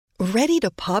Ready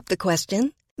to pop the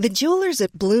question? The jewelers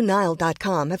at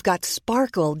BlueNile.com have got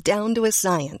sparkle down to a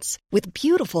science with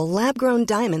beautiful lab-grown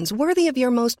diamonds worthy of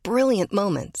your most brilliant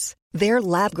moments. Their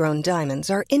lab-grown diamonds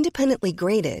are independently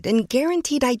graded and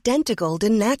guaranteed identical to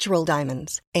natural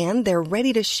diamonds, and they're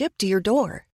ready to ship to your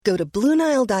door. Go to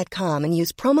BlueNile.com and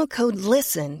use promo code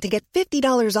LISTEN to get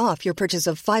 $50 off your purchase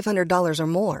of $500 or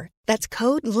more. That's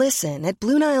code LISTEN at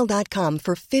BlueNile.com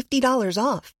for $50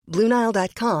 off.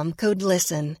 BlueNile.com, code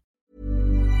LISTEN.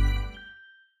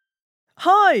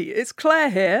 Hi, it's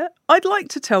Claire here. I'd like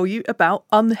to tell you about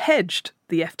Unhedged,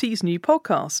 the FT's new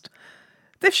podcast.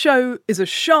 This show is a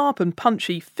sharp and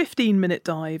punchy 15-minute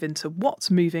dive into what's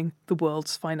moving the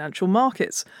world's financial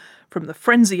markets, from the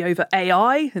frenzy over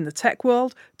AI in the tech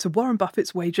world to Warren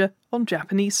Buffett's wager on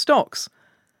Japanese stocks.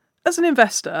 As an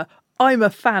investor, I'm a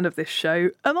fan of this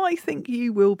show, and I think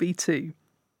you will be too.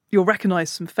 You'll recognise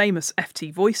some famous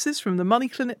FT voices from the Money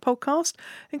Clinic podcast,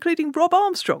 including Rob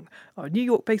Armstrong, our New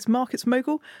York-based markets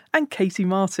mogul, and Katie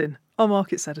Martin, our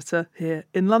markets editor here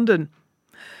in London.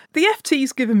 The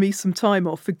FT's given me some time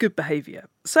off for good behaviour,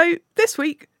 so this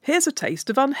week, here's a taste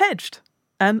of Unhedged,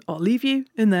 and I'll leave you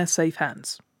in their safe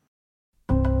hands.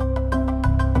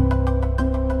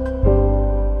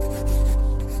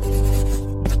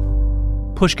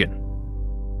 Pushkin.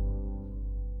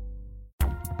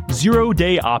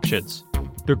 Zero-day options.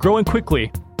 They're growing quickly,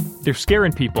 they're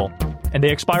scaring people, and they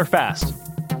expire fast,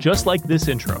 just like this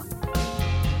intro.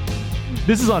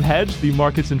 This is Unhedged, the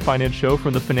markets and finance show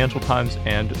from the Financial Times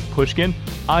and Pushkin.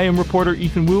 I am reporter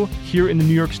Ethan Wu here in the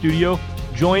New York studio,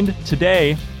 joined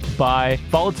today by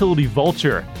volatility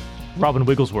vulture Robin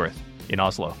Wigglesworth in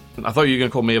Oslo. I thought you were going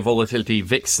to call me a volatility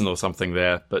vixen or something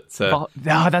there, but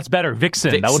that's better.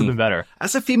 Vixen. That would have been better.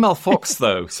 That's a female fox,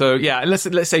 though. So yeah, let's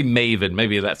say maven.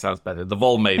 Maybe that sounds better. The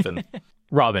vol maven.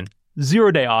 Robin,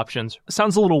 zero-day options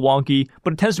sounds a little wonky,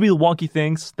 but it tends to be the wonky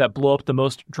things that blow up the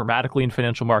most dramatically in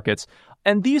financial markets.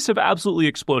 And these have absolutely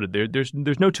exploded. There's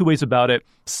no two ways about it.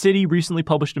 Citi recently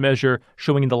published a measure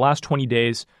showing in the last 20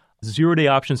 days, zero-day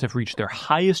options have reached their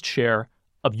highest share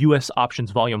of U.S. options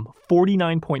volume,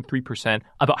 49.3%,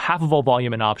 about half of all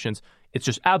volume in options. It's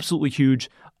just absolutely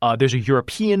huge. There's a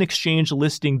European exchange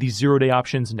listing these zero-day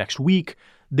options next week.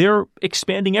 They're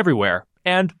expanding everywhere.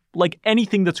 And like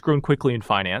anything that's grown quickly in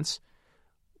finance,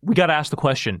 we got to ask the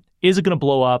question, is it going to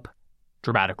blow up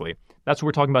dramatically? That's what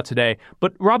we're talking about today.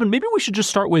 But Robin, maybe we should just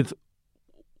start with,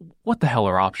 what the hell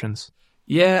are options?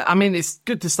 Yeah, I mean, it's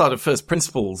good to start at first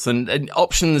principles. And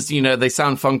options, they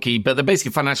sound funky, but they're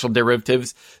basically financial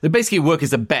derivatives. They basically work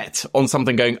as a bet on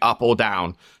something going up or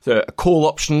down. So a call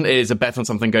option is a bet on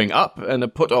something going up, and a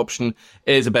put option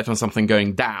is a bet on something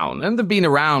going down. And they've been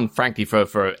around, frankly,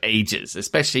 for ages.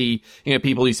 Especially,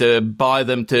 people used to buy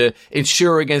them to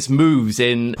insure against moves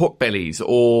in pork bellies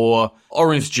or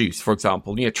orange juice, for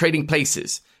example, trading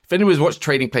places. If anyone's watched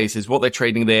Trading Places, what they're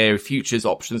trading there are futures,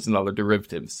 options, and other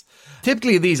derivatives.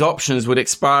 Typically, these options would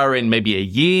expire in maybe a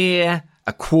year,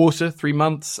 a quarter, 3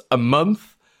 months, a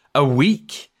month, a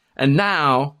week. And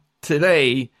now,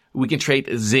 today, we can trade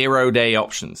zero-day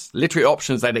options. Literally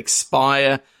options that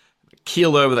expire,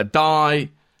 keel over, that die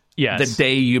the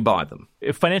day you buy them.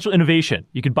 Financial innovation.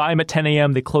 You could buy them at 10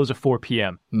 a.m., they close at 4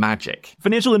 p.m. Magic.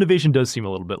 Financial innovation does seem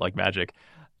a little bit like magic.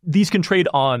 These can trade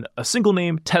on a single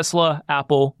name, Tesla,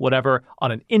 Apple, whatever,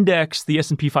 on an index, the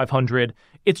S&P 500.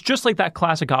 It's just like that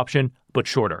classic option, but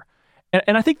shorter.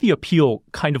 And I think the appeal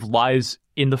kind of lies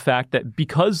in the fact that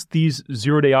because these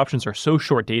zero-day options are so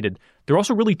short-dated, they're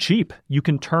also really cheap. You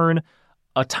can turn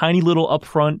a tiny little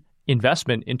upfront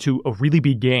investment into a really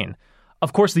big gain.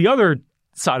 Of course, the other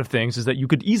side of things is that you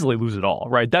could easily lose it all,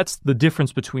 right? That's the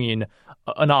difference between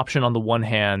an option on the one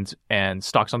hand and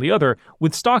stocks on the other.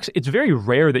 With stocks, it's very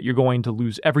rare that you're going to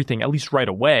lose everything, at least right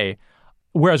away.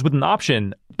 Whereas with an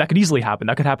option, that could easily happen.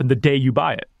 That could happen the day you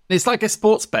buy it. It's like a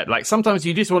sports bet. Like sometimes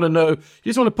you just want to know, you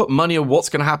just want to put money on what's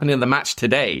going to happen in the match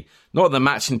today, not the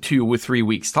match in 2 or 3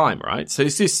 weeks' time, right? So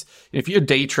it's just, if you're a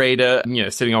day trader,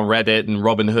 sitting on Reddit and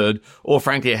Robinhood, or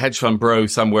frankly a hedge fund bro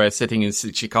somewhere sitting in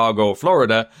Chicago or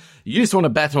Florida, you just want to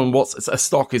bet on what a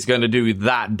stock is going to do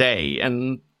that day.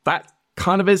 And that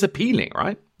kind of is appealing,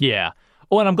 right? Yeah.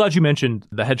 Oh, and I'm glad you mentioned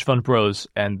the hedge fund bros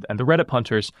and the Reddit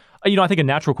punters. I think a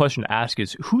natural question to ask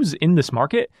is, who's in this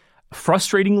market?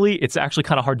 Frustratingly, it's actually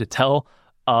kind of hard to tell.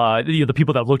 The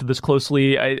people that have looked at this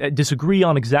closely, I disagree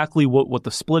on exactly what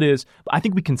the split is. But I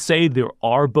think we can say there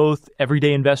are both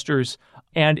everyday investors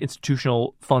and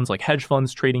institutional funds like hedge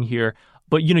funds trading here.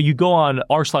 But, you go on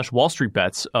r/Wall Street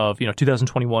Bets of,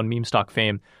 2021 meme stock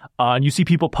fame, and you see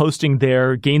people posting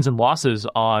their gains and losses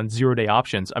on zero-day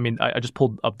options. I mean, I just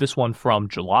pulled up this one from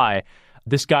July.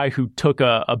 This guy who took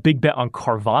a big bet on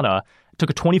Carvana, took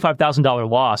a $25,000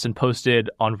 loss and posted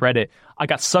on Reddit, "I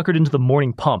got suckered into the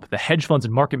morning pump. The hedge funds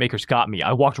and market makers got me.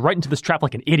 I walked right into this trap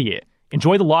like an idiot.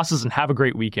 Enjoy the losses and have a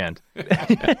great weekend."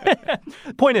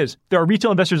 Point is, there are retail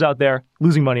investors out there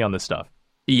losing money on this stuff.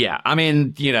 Yeah, I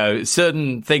mean,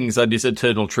 certain things are just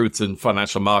eternal truths in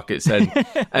financial markets,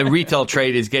 and retail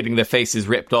traders getting their faces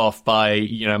ripped off by,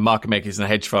 market makers and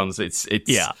hedge funds.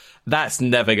 Yeah, that's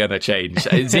never going to change.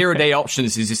 0-day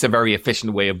options is just a very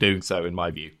efficient way of doing so, in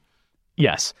my view.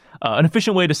 Yes, an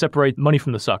efficient way to separate money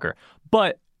from the sucker.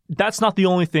 But that's not the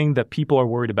only thing that people are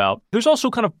worried about. There's also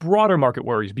kind of broader market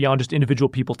worries beyond just individual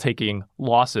people taking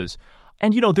losses.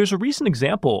 And, there's a recent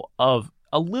example of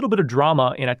a little bit of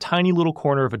drama in a tiny little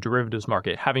corner of a derivatives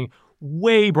market having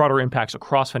way broader impacts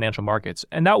across financial markets.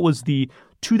 And that was the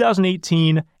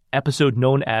 2018 episode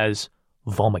known as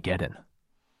Volmageddon.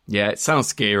 Yeah, it sounds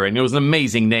scary, and it was an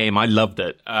amazing name. I loved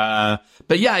it.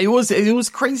 But yeah, it was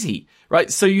crazy,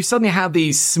 right? So you suddenly have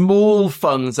these small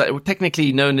funds that were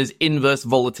technically known as inverse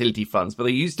volatility funds, but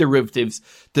they use derivatives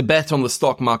to bet on the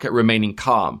stock market remaining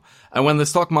calm. And when the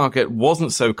stock market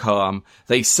wasn't so calm,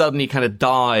 they suddenly kind of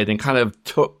died and kind of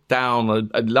took down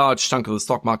a large chunk of the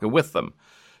stock market with them.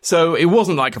 So it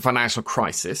wasn't like a financial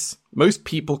crisis. Most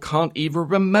people can't even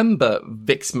remember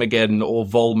Vixmageddon or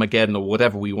Volmageddon or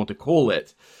whatever we want to call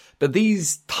it. But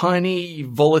these tiny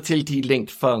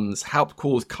volatility-linked funds helped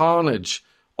cause carnage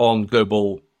on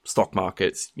global stock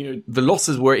markets. The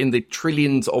losses were in the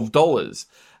trillions of dollars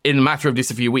in a matter of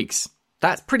just a few weeks.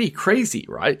 That's pretty crazy,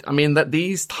 right? I mean, that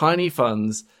these tiny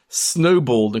funds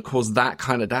snowballed and caused that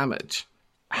kind of damage.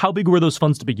 How big were those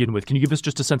funds to begin with? Can you give us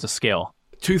just a sense of scale?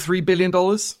 $2-3 billion.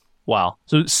 Wow.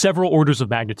 So several orders of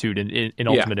magnitude in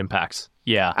ultimate impacts.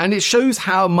 Yeah. And it shows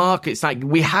how markets,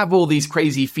 we have all these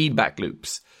crazy feedback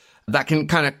loops that can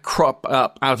kind of crop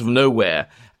up out of nowhere.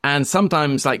 And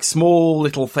sometimes small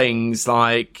little things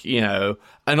an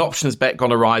options bet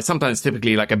gone awry. Sometimes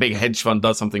typically a big hedge fund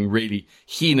does something really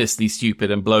heinously stupid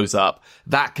and blows up.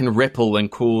 That can ripple and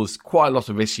cause quite a lot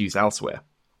of issues elsewhere.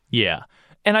 Yeah.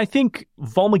 And I think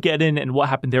Volmageddon and what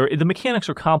happened there, the mechanics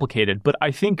are complicated, but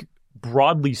I think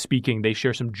broadly speaking, they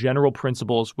share some general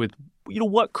principles with,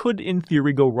 what could in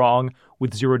theory go wrong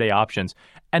with 0-day options.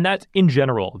 And that's in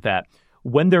general that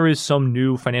when there is some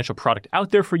new financial product out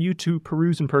there for you to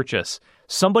peruse and purchase,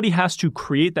 somebody has to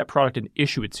create that product and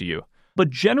issue it to you.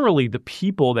 But generally, the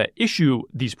people that issue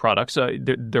these products,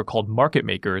 they're called market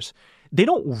makers, they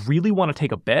don't really want to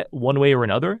take a bet one way or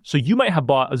another. So you might have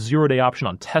bought a 0-day option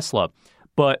on Tesla,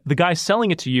 but the guy selling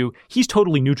it to you, he's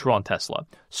totally neutral on Tesla.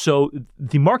 So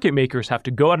the market makers have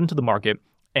to go out into the market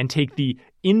and take the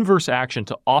inverse action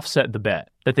to offset the bet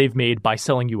that they've made by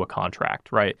selling you a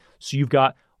contract, right? So you've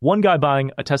got one guy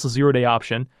buying a Tesla 0-day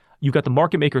option, you've got the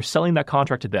market maker selling that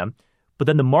contract to them, but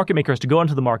then the market maker has to go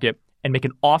into the market and make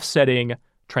an offsetting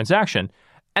transaction.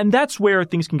 And that's where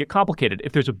things can get complicated.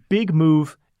 If there's a big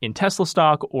move in Tesla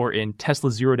stock or in Tesla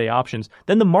 0-day options,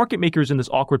 then the market maker is in this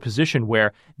awkward position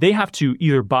where they have to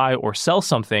either buy or sell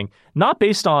something, not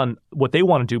based on what they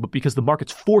want to do, but because the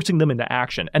market's forcing them into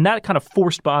action. And that kind of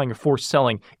forced buying or forced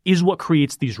selling is what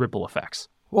creates these ripple effects.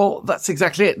 Well, that's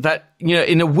exactly it. That,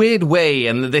 in a weird way,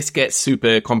 and this gets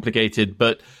super complicated,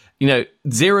 but,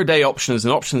 0-day options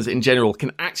and options in general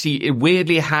can actually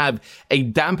weirdly have a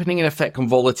dampening effect on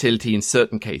volatility in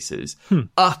certain cases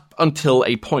up until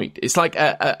a point. It's like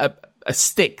a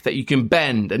stick that you can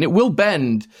bend, and it will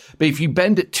bend, but if you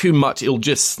bend it too much, it'll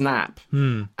just snap.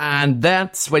 And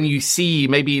that's when you see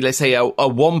maybe, let's say, a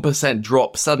 1%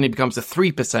 drop suddenly becomes a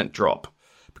 3% drop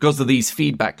because of these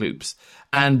feedback loops.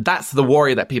 And that's the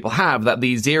worry that people have, that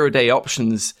these 0-day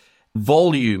options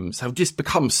volumes have just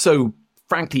become so,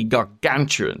 frankly,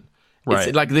 gargantuan. Right.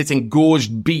 It's like this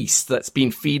engorged beast that's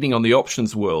been feeding on the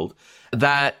options world,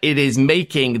 that it is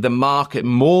making the market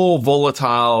more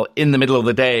volatile in the middle of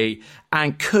the day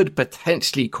and could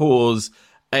potentially cause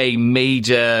a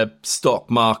major stock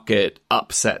market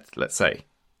upset, let's say.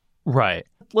 Right.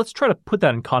 Let's try to put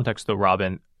that in context, though,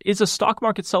 Robin. Is a stock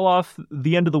market sell-off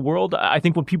the end of the world? I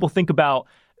think when people think about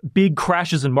big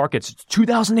crashes in markets, it's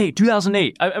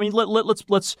 2008. I mean,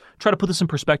 let's try to put this in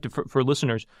perspective for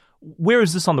listeners. Where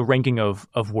is this on the ranking of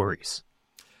worries?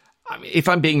 I mean, if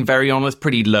I'm being very honest,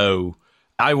 pretty low.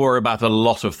 I worry about a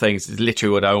lot of things. It's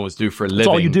literally what I always do for a living. That's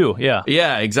all you do, yeah.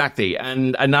 Yeah, exactly.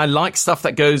 And I like stuff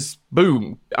that goes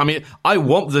boom. I mean, I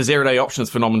want the 0-day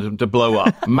options phenomenon to blow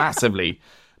up massively.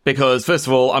 Because, first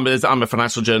of all, I'm a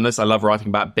financial journalist. I love writing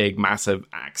about big, massive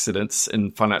accidents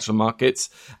in financial markets.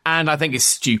 And I think it's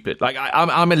stupid.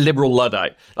 I'm a liberal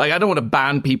Luddite. I don't want to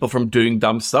ban people from doing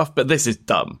dumb stuff, but this is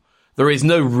dumb. There is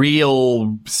no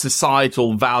real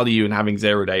societal value in having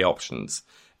 0-day options.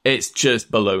 It's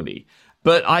just baloney.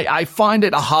 But I find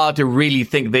it hard to really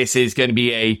think this is going to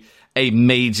be a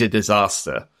major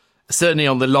disaster. Certainly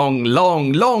on the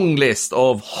long list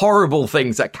of horrible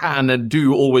things that can and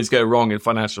do always go wrong in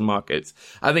financial markets.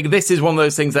 I think this is one of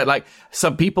those things that, like,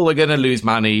 some people are going to lose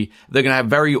money. They're going to have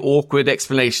very awkward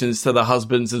explanations to their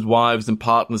husbands and wives and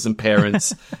partners and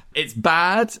parents. It's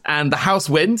bad, and the house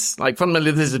wins. Like,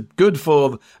 fundamentally, this is good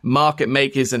for market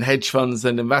makers and hedge funds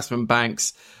and investment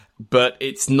banks, but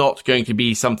it's not going to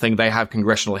be something they have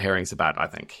congressional hearings about, I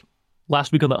think.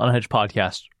 Last week on the Unhedged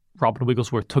podcast, Robin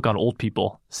Wigglesworth took on old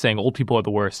people, saying old people are the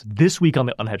worst. This week on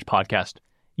the Unhedged podcast,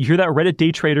 you hear that, Reddit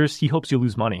day traders? He hopes you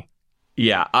lose money.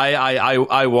 Yeah,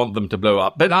 I want them to blow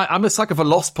up. But I'm a sucker for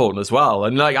loss porn as well.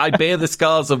 And like, I bear the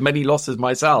scars of many losses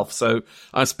myself. So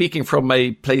I'm speaking from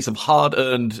a place of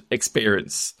hard-earned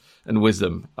experience and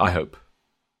wisdom, I hope.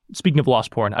 Speaking of loss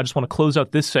porn, I just want to close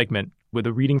out this segment with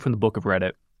a reading from the book of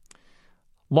Reddit.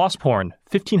 Loss porn,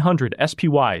 1500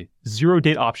 SPY,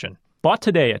 0-date option. Bought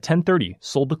today at 10:30,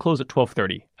 sold to close at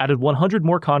 12:30. Added 100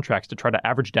 more contracts to try to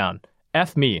average down.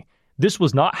 F me. This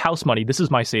was not house money. This is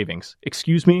my savings.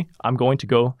 Excuse me, I'm going to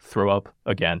go throw up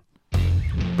again.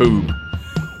 Boom.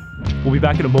 We'll be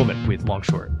back in a moment with Long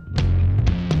Short.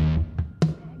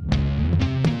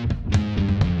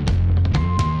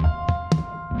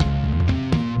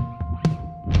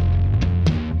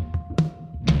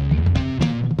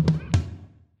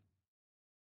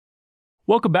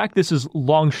 Welcome back. This is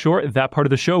Long Short, that part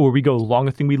of the show where we go long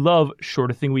a thing we love,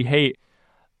 short a thing we hate.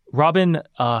 Robin,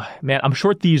 man, I'm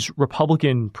short these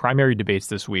Republican primary debates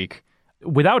this week.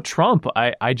 Without Trump,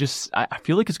 I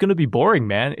feel like it's going to be boring,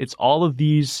 man. It's all of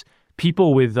these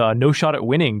people with no shot at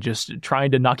winning, just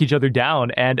trying to knock each other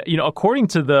down. And, you know, according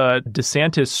to the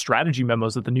DeSantis strategy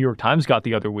memos that the New York Times got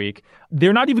the other week,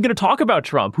 they're not even going to talk about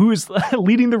Trump, who is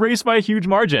leading the race by a huge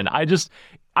margin.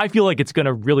 I feel like it's going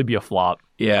to really be a flop.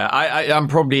 Yeah, I'm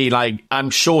probably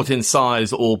I'm short in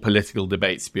size all political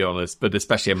debates, to be honest, but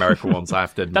especially American ones, I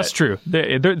have to admit. That's true.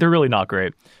 They're really not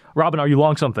great. Robin, are you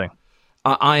long something?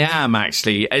 I am,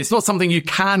 actually. It's not something you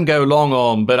can go long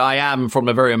on, but I am from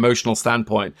a very emotional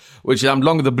standpoint, which is I'm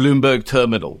long the Bloomberg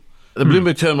terminal. The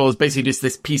Bloomberg terminal is basically just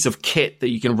this piece of kit that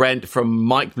you can rent from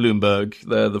Mike Bloomberg,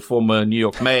 the former New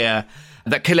York mayor,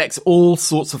 that collects all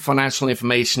sorts of financial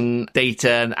information,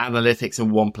 data, and analytics in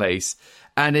one place.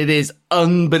 And it is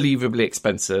unbelievably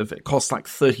expensive. It costs like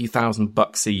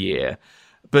 $30,000 a year.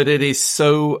 But it is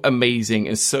so amazing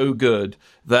and so good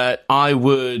that I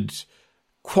would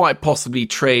quite possibly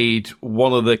trade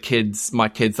one of my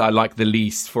kids I like the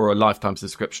least for a lifetime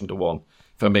subscription to one,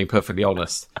 if I'm being perfectly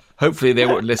honest. Hopefully they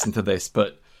won't listen to this,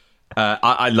 but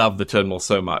I love the terminal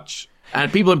so much.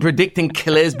 And people are predicting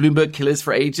Bloomberg killers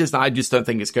for ages, and I just don't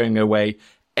think it's going away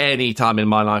any time in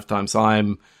my lifetime. So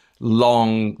I'm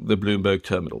long the Bloomberg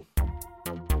terminal.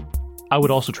 I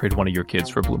would also trade one of your kids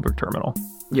for a Bloomberg terminal.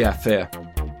 Yeah, fair.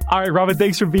 All right, Robin,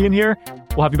 thanks for being here.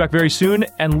 We'll have you back very soon.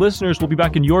 And listeners, we'll be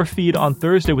back in your feed on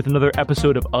Thursday with another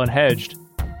episode of Unhedged.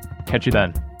 Catch you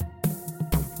then.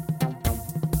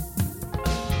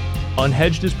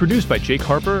 Unhedged is produced by Jake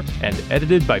Harper and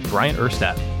edited by Bryant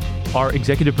Erstadt. Our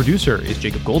executive producer is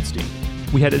Jacob Goldstein.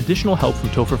 We had additional help from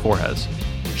Topher Forhes.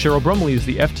 Cheryl Brumley is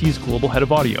the FT's global head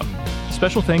of audio.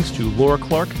 Special thanks to Laura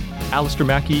Clark, Alistair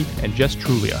Mackey, and Jess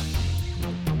Trulia.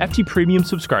 FT Premium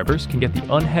subscribers can get the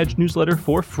Unhedged newsletter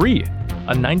for free.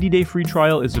 A 90-day free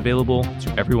trial is available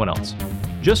to everyone else.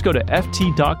 Just go to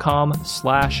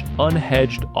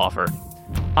ft.com/unhedged offer.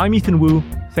 I'm Ethan Wu.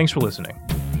 Thanks for listening.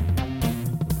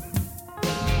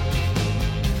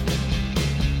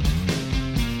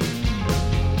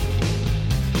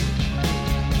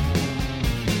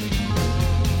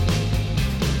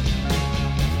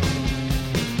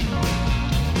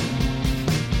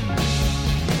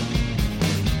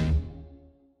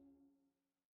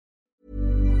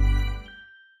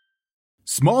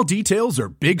 Small details are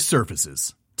big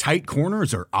surfaces. Tight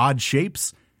corners are odd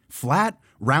shapes. Flat,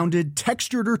 rounded,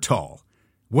 textured, or tall.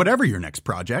 Whatever your next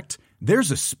project, there's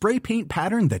a spray paint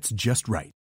pattern that's just right.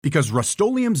 Because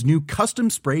Rust-Oleum's new Custom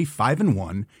Spray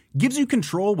 5-in-1 gives you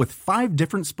control with 5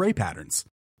 different spray patterns.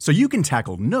 So you can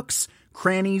tackle nooks,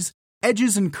 crannies,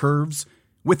 edges, and curves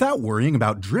without worrying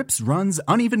about drips, runs,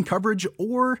 uneven coverage,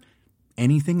 or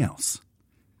anything else.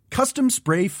 Custom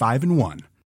Spray 5-in-1.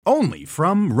 Only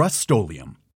from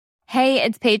Rust-Oleum. Hey,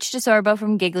 it's Paige DeSorbo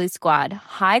from Giggly Squad.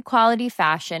 High quality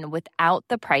fashion without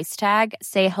the price tag.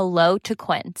 Say hello to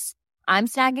Quince. I'm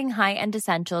snagging high-end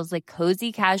essentials like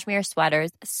cozy cashmere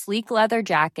sweaters, sleek leather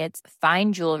jackets,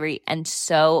 fine jewelry, and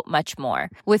so much more.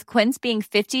 With Quince being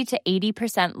 50 to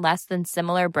 80% less than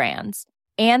similar brands.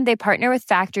 And they partner with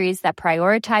factories that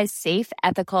prioritize safe,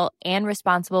 ethical, and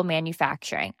responsible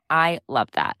manufacturing. I love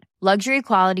that. Luxury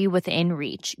quality within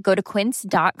reach. Go to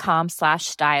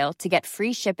quince.com/style to get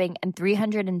free shipping and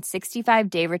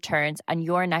 365-day returns on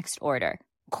your next order.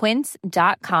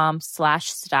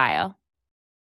 Quince.com/style.